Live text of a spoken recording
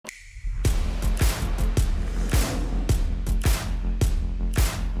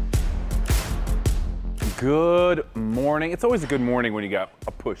Good morning. It's always a good morning when you got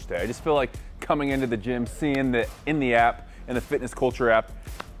a push day. I just feel like coming into the gym, seeing that in the app, in the Fitness Culture app,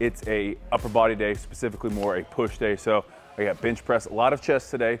 it's a upper body day, specifically more a push day. So I got bench press, a lot of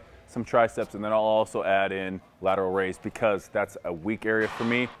chest today, some triceps, and then I'll also add in lateral raise because that's a weak area for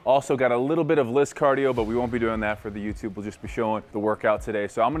me. Also got a little bit of list cardio, but we won't be doing that for the YouTube. We'll just be showing the workout today.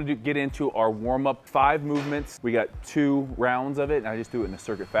 So I'm gonna get into our warm-up, 5 movements. We got 2 rounds of it, and I just do it in a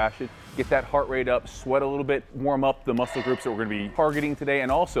circuit fashion. Get that heart rate up, sweat a little bit, warm up the muscle groups that we're gonna be targeting today,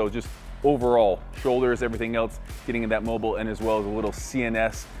 and also just overall, shoulders, everything else, getting in that mobile, and as well as a little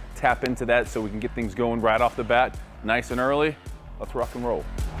CNS tap into that so we can get things going right off the bat, nice and early. Let's rock and roll.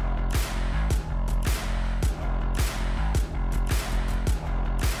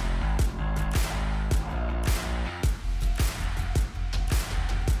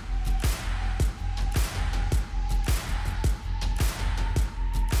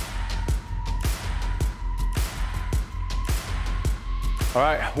 All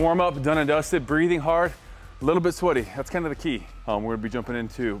right, warm up, done and dusted, breathing hard, a little bit sweaty. That's kind of the key. We're gonna be jumping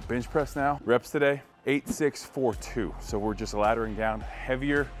into bench press now. Reps today, 8, 6, 4, 2. So we're just laddering down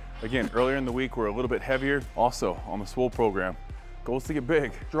heavier. Again, earlier in the week, we're a little bit heavier. Also on the Swole program, goals to get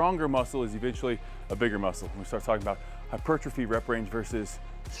big. Stronger muscle is eventually a bigger muscle. When we start talking about hypertrophy rep range versus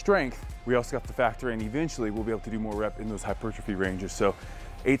strength, we also have to factor in eventually we'll be able to do more rep in those hypertrophy ranges. So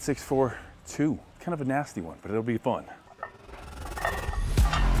 8, 6, 4, 2, kind of a nasty one, but it'll be fun.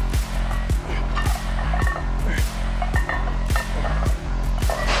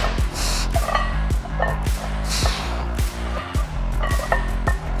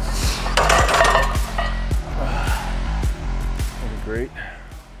 Great.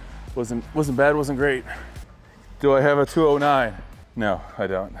 Wasn't bad, wasn't great. Do I have a 209? No, I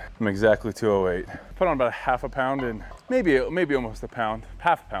don't. I'm exactly 208. Put on about half a pound and maybe almost a pound,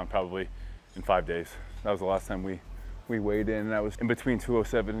 half a pound probably in 5 days. That was the last time we weighed in, and I was in between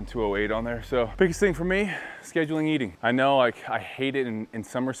 207 and 208 on there. So biggest thing for me, scheduling eating. I know I hate it in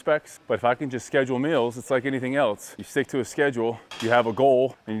some respects, but if I can just schedule meals, it's like anything else. You stick to a schedule, you have a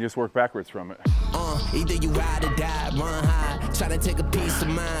goal, and you just work backwards from it. Either you ride or die, run high, try to take a piece of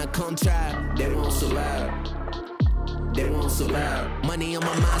mind, come try. They won't survive. They won't survive. Money on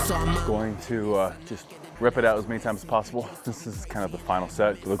my mind, so I'm going to just rep it out as many times as possible. This is kind of the final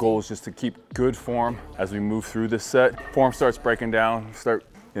set. The goal is just to keep good form as we move through this set. Form starts breaking down,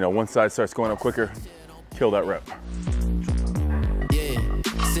 one side starts going up quicker, kill that rep. Yeah,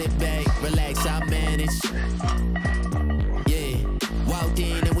 sit back, relax, I'll manage. Yeah, walked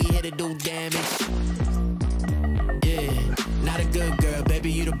in and we had to do damage. Yeah, not a good girl,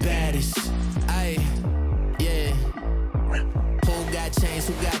 baby, you the baddest. Aye, yeah. Who got chains,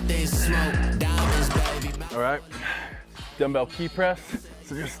 who got things to smoke? Diamonds, baby. All right, dumbbell key press.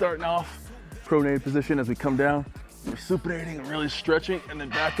 So just starting off, pronated position as we come down. We're supinating and really stretching, and then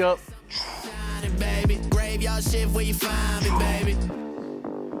back up. Shining, baby. Graveyard shift where you find me, baby.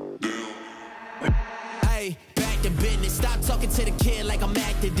 Hey, back to business. Stop talking to the kid like I'm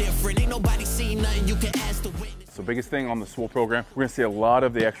acting different. Ain't nobody seen nothing you can ask the witness. So biggest thing on the Swole program, we're gonna see a lot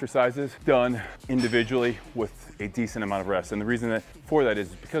of the exercises done individually with a decent amount of rest. And the reason for that is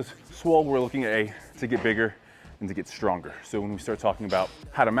because Swole, we're looking at to get bigger and to get stronger. So when we start talking about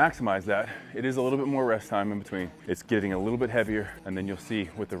how to maximize that, it is a little bit more rest time in between. It's getting a little bit heavier, and then you'll see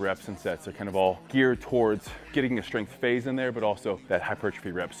with the reps and sets, they're kind of all geared towards getting a strength phase in there, but also that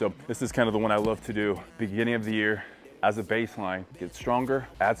hypertrophy rep. So this is kind of the one I love to do beginning of the year as a baseline, get stronger,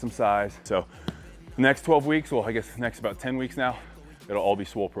 add some size. So the next 12 weeks, well, I guess next about 10 weeks now, it'll all be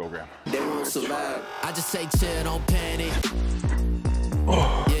Swole program. They won't survive. I just say chill, don't panic.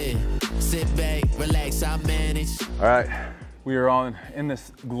 Oh. Yeah, sit back, relax, I'll manage. All right, we are in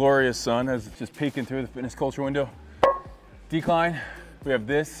this glorious sun as it's just peeking through the Fitness Culture window. Decline, we have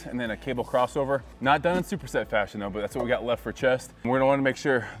this and then a cable crossover. Not done in superset fashion though, but that's what we got left for chest. We're gonna wanna make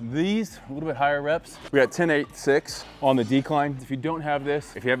sure these, a little bit higher reps. We got 10, 8, 6 on the decline. If you don't have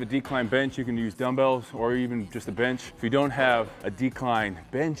this, if you have a decline bench, you can use dumbbells or even just a bench. If you don't have a decline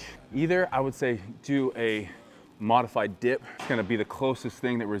bench either, I would say do a modified dip. It's gonna be the closest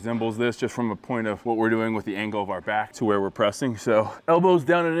thing that resembles this, just from a point of what we're doing with the angle of our back to where we're pressing. So elbows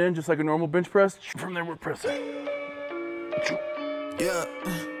down and in, just like a normal bench press. From there, we're pressing. Yeah,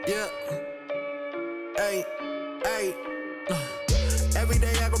 yeah. Hey, hey. Every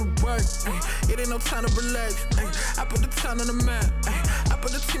day I go to work. It ain't no time to relax. I put the time on the map. I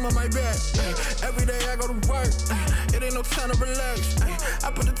put the team on my back. Every day I go to work. It ain't no time to relax.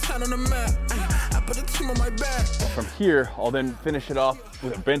 I put the time on the map. I put the team on my back. From here, I'll then finish it off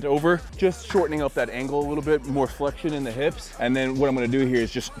with a bent over, just shortening up that angle a little bit, more flexion in the hips. And then what I'm gonna do here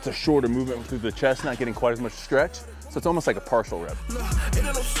is just, it's a shorter movement through the chest, not getting quite as much stretch. So it's almost like a partial rep. I've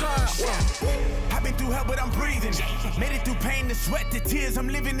been through hell, but I'm breathing. Made it through pain, the sweat, the tears. I'm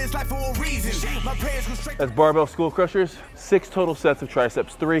living this life for a reason. My prayers go straight. That's barbell skull crushers. 6 total sets of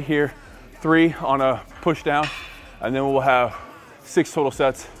triceps. 3 here, 3 on a push down, and then we'll have 6 total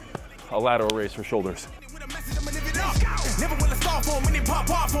sets, a lateral raise for shoulders. Never will I start for a minute, pop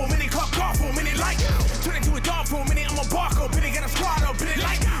off for a minute, clock off for a minute, like turn into a dog for a minute, I'm a bark up, minute, get a squad up, minute,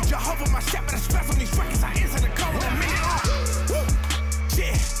 like Jehovah, my shepherd, I stress on these records, I answer the call in a minute,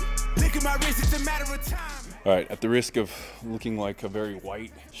 yeah, look at my wrist, it's a matter of time. All right, at the risk of looking like a very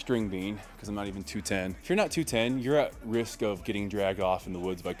white string bean, because I'm not even 210. If you're not 210, you're at risk of getting dragged off in the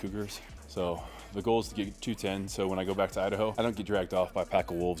woods by cougars. So the goal is to get 210, so when I go back to Idaho, I don't get dragged off by a pack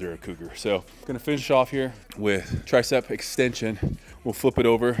of wolves or a cougar. So I'm gonna finish off here with tricep extension. We'll flip it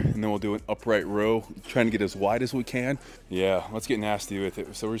over, and then we'll do an upright row, trying to get as wide as we can. Yeah, let's get nasty with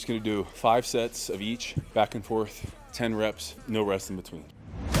it. So we're just gonna do 5 sets of each, back and forth, 10 reps, no rest in between.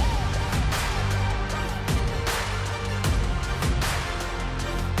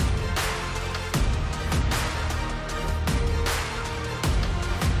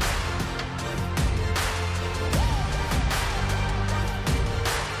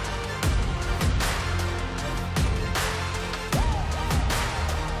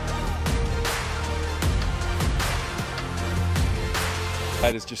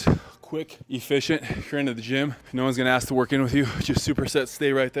 That is just quick, efficient. If you're into the gym, no one's gonna ask to work in with you. Just supersets,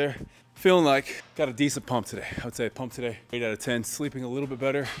 stay right there. Feeling like got a decent pump today. I would say pump today, 8 out of 10. Sleeping a little bit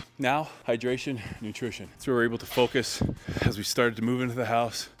better. Now, hydration, nutrition. That's where we're able to focus as we started to move into the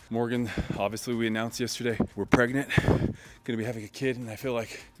house. Morgan, obviously we announced yesterday, we're pregnant, gonna be having a kid, and I feel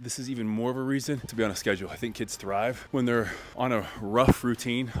like this is even more of a reason to be on a schedule. I think kids thrive when they're on a rough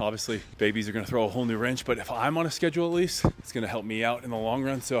routine. Obviously, babies are gonna throw a whole new wrench, but if I'm on a schedule at least, it's gonna help me out in the long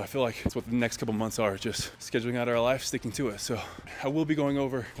run. So I feel like that's what the next couple months are, just scheduling out our life, sticking to it. So I will be going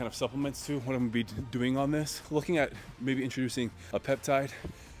over kind of supplements too, what I'm gonna be doing on this, looking at maybe introducing a peptide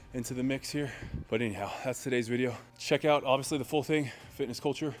into the mix here. But anyhow, that's today's video. Check out obviously the full thing, Fitness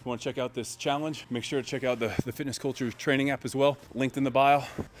Culture. If you want to check out this challenge, make sure to check out the Fitness Culture training app as well, linked in the bio.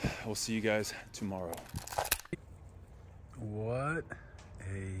 We'll see you guys tomorrow. What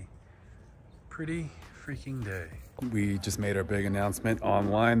a pretty freaking day. We just made our big announcement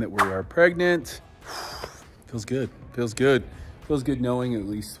online that we are pregnant. Feels good, feels good. Feels good knowing at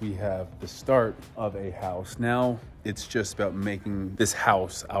least we have the start of a house. Now it's just about making this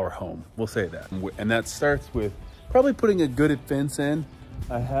house our home. We'll say that. And that starts with probably putting a good fence in.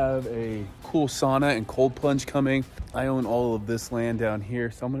 I have a cool sauna and cold plunge coming. I own all of this land down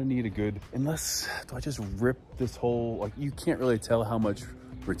here, so I'm gonna need a good, unless, do I just rip this whole, like you can't really tell how much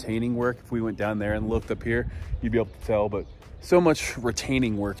retaining work. If we went down there and looked up here, you'd be able to tell, but so much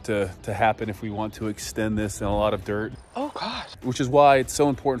retaining work to happen if we want to extend this, and a lot of dirt. Oh gosh. Which is why it's so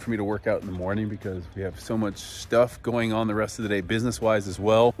important for me to work out in the morning, because we have so much stuff going on the rest of the day, business-wise as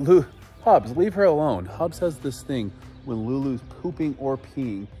well. Hobbs, leave her alone. Hobbs has this thing when Lulu's pooping or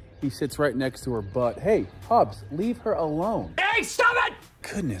peeing, he sits right next to her butt. Hey, Hobbs, leave her alone. Hey, stop it!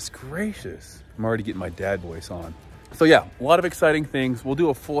 Goodness gracious. I'm already getting my dad voice on. So yeah, a lot of exciting things. We'll do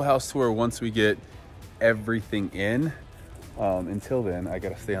a full house tour once we get everything in. Until then, I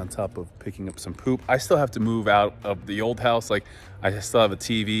gotta stay on top of picking up some poop. I still have to move out of the old house. Like, I still have a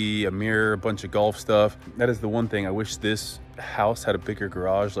TV, a mirror, a bunch of golf stuff. That is the one thing. I wish this house had a bigger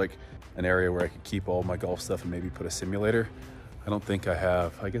garage, like an area where I could keep all my golf stuff and maybe put a simulator. I don't think I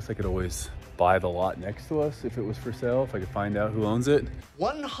have. I guess I could always buy the lot next to us if it was for sale, if I could find out who owns it.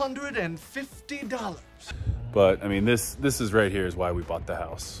 $150. But I mean, this is right here is why we bought the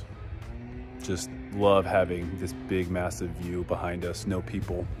house. Just love having this big, massive view behind us, no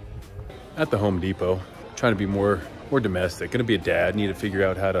people. At the Home Depot, trying to be more domestic. Gonna be a dad, need to figure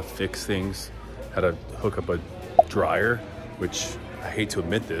out how to fix things, how to hook up a dryer, which I hate to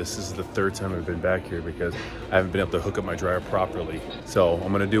admit this is the 3rd time I've been back here because I haven't been able to hook up my dryer properly. So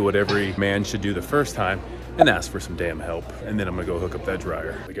I'm gonna do what every man should do the first time and ask for some damn help. And then I'm gonna go hook up that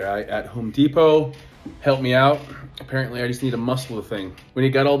dryer. The guy at Home Depot helped me out. Apparently I just need to muscle the thing. When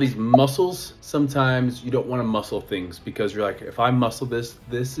you got all these muscles, sometimes you don't wanna muscle things because you're like, if I muscle this,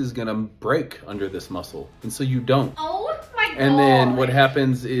 this is gonna break under this muscle. And so you don't. Oh my God. And then what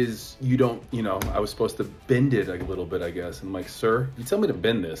happens is you don't, you know, I was supposed to bend it a little bit, I guess. And I'm like, sir, you tell me to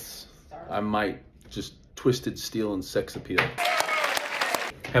bend this, I might just twisted steel and sex appeal.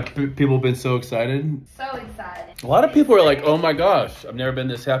 Have people been so excited? So excited. A lot of people are like, oh my gosh, I've never been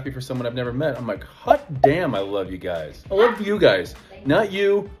this happy for someone I've never met. I'm like, hot damn, I love you guys. I love you guys. Not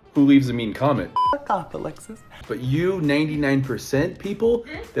you who leaves a mean comment. Fuck off, Alexis. But you 99% people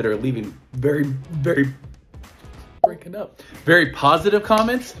that are leaving very, very, breaking up. Very positive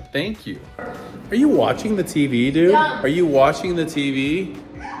comments, thank you. Are you watching the TV, dude? Are you watching the TV?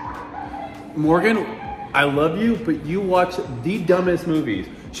 Morgan, I love you, but you watch the dumbest movies.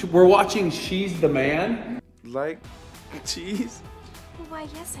 We're watching She's the Man. Like cheese? Why,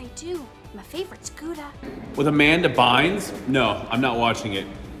 yes, I do. My favorite's Gouda. With Amanda Bynes? No, I'm not watching it.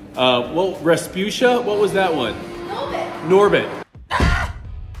 Well, Rasputia, what was that one? Norbit.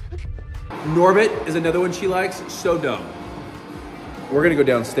 Norbit is another one she likes. So dumb. We're gonna go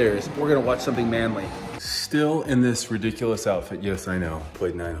downstairs. We're gonna watch something manly. Still in this ridiculous outfit. Yes, I know.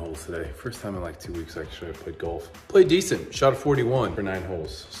 Played 9 holes today. First time in like 2 weeks, actually, I played golf. Played decent. Shot a 41 for 9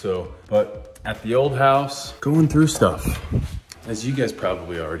 holes. So, but at the old house, going through stuff. As you guys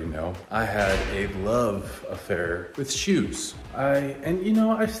probably already know, I had a love affair with shoes. And you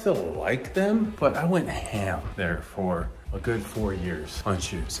know, I still like them, but I went ham there for a good 4 years on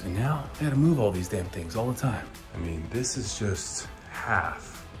shoes. And now I gotta move all these damn things all the time. I mean, this is just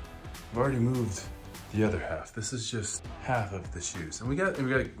half. I've already moved the other half. This is just half of the shoes. And we got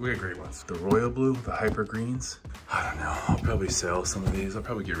great ones. The royal blue, the hyper greens. I don't know, I'll probably sell some of these. I'll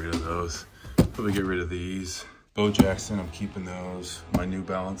probably get rid of those. Probably get rid of these. Bo Jackson, I'm keeping those. My New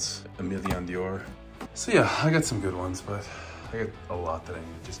Balance, Emilion Dior. So yeah, I got some good ones, but I got a lot that I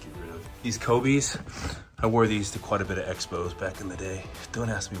need to just get rid of. These Kobe's, I wore these to quite a bit of expos back in the day. Don't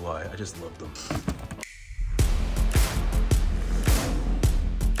ask me why, I just loved them.